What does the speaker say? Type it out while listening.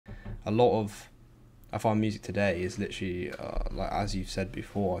a lot of I find music today is literally like as you've said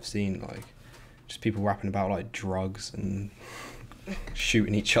before. I've seen like just people rapping about like drugs and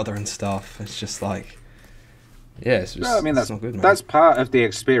shooting each other and stuff. It's just like yeah, No, I mean it's not good, man. that's part of the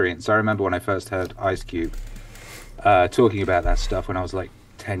experience. I remember when I first heard Ice Cube talking about that stuff when I was like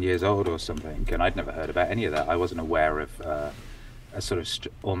 10 years old or something, and I'd never heard about any of that. I wasn't aware of a sort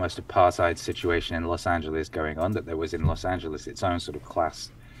of almost apartheid situation in Los Angeles going on, that there was in Los Angeles its own sort of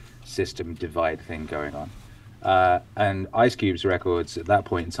class system divide thing going on. And Ice Cube's records at that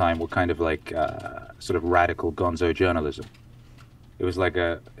point in time were kind of like sort of radical gonzo journalism. It was like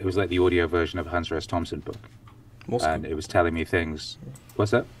the audio version of Hunter S. Thompson book, What's and it was telling me things. What's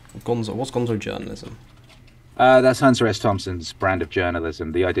that? Gonzo? What's Gonzo journalism? That's Hunter S. Thompson's brand of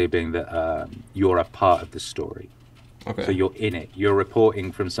journalism. The idea being that you're a part of the story, so Okay. you're in it. You're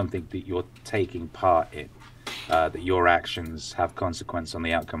reporting from something that you're taking part in. That your actions have consequence on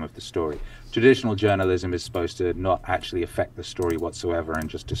the outcome of the story. Traditional journalism is supposed to not actually affect the story whatsoever and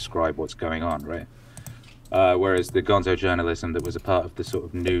just describe what's going on, right? Whereas the gonzo journalism that was a part of the sort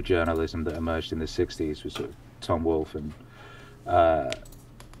of new journalism that emerged in the 60s was sort of Tom Wolfe and uh,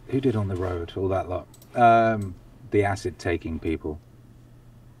 who did On the Road, all that lot. The acid taking people.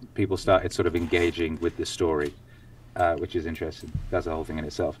 People started sort of engaging with the story, which is interesting. That's a whole thing in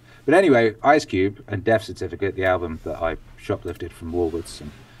itself. But anyway, Ice Cube and Death Certificate, the album that I shoplifted from Woolworths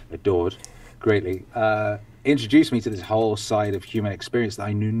and adored greatly, introduced me to this whole side of human experience that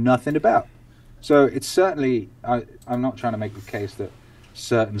I knew nothing about. So it's certainly, I'm not trying to make the case that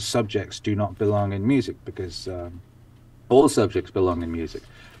certain subjects do not belong in music, because all subjects belong in music.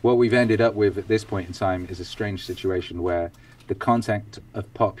 What we've ended up with at this point in time is a strange situation where the content of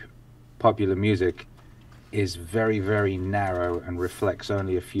popular music is very, very narrow and reflects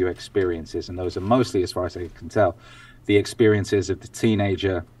only a few experiences, and those are mostly, as far as I can tell, the experiences of the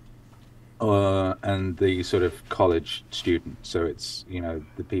teenager and the sort of college student. So it's, you know,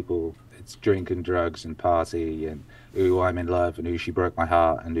 the people, it's drink and drugs and party and ooh, I'm in love and ooh, she broke my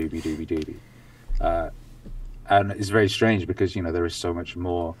heart and ooby dooby dooby. Uh, and it's very strange because, you know, there is so much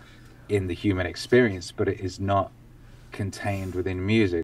more in the human experience, but it is not contained within music.